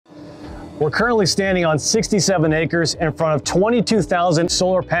We're currently standing on 67 acres in front of 22,000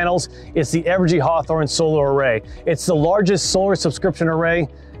 solar panels. It's the Evergy Hawthorn solar array. It's the largest solar subscription array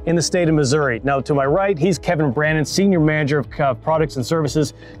in the state of Missouri. Now to my right, he's Kevin Brandon, Senior Manager of Products and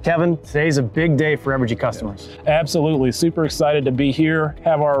Services. Kevin, today's a big day for Evergy customers. Absolutely, super excited to be here,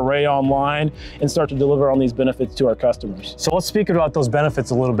 have our array online, and start to deliver on these benefits to our customers. So let's speak about those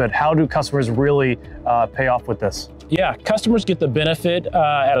benefits a little bit. How do customers really pay off with this? Yeah, customers get the benefit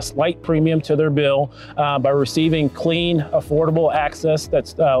at a slight premium to their bill by receiving clean, affordable access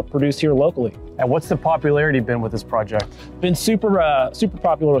that's produced here locally. And what's the popularity been with this project? Been super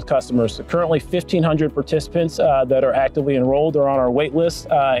popular with customers. So currently 1,500 participants that are actively enrolled are on our wait list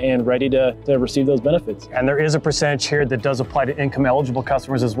and ready to receive those benefits. And there is a percentage here that does apply to income eligible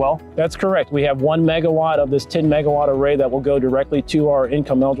customers as well? That's correct. We have 1 megawatt of this 10 megawatt array that will go directly to our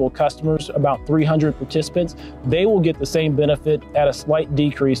income eligible customers, about 300 participants. They will get the same benefit at a slight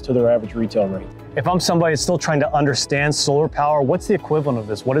decrease to their average retail rate. If I'm somebody that's still trying to understand solar power, what's the equivalent of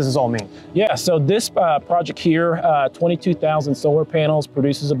this? What does this all mean? Yeah, so this project here, 22,000 solar panels,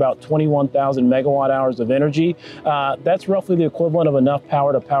 produces about 21,000 megawatt hours of energy. That's roughly the equivalent of enough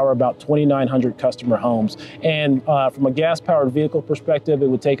power to power about 2,900 customer homes. And from a gas-powered vehicle perspective, it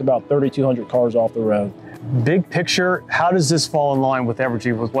would take about 3,200 cars off the road. Big picture, how does this fall in line with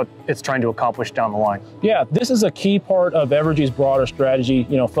Evergy, with what it's trying to accomplish down the line? Yeah, this is a key part of Evergy's broader strategy,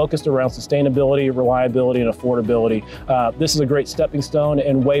 focused around sustainability, reliability, and affordability. This is a great stepping stone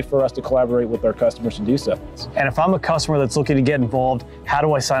and way for us to collaborate with our customers to do so. And if I'm a customer that's looking to get involved, how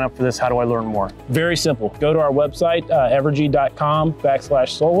do I sign up for this? How do I learn more? Very simple. Go to our website,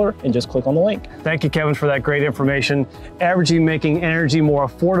 evergy.com/solar, and just click on the link. Thank you, Kevin, for that great information. Evergy, making energy more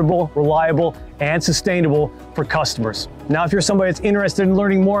affordable, reliable, and sustainable for customers. Now, if you're somebody that's interested in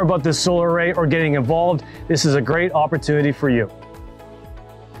learning more about this solar array or getting involved, this is a great opportunity for you.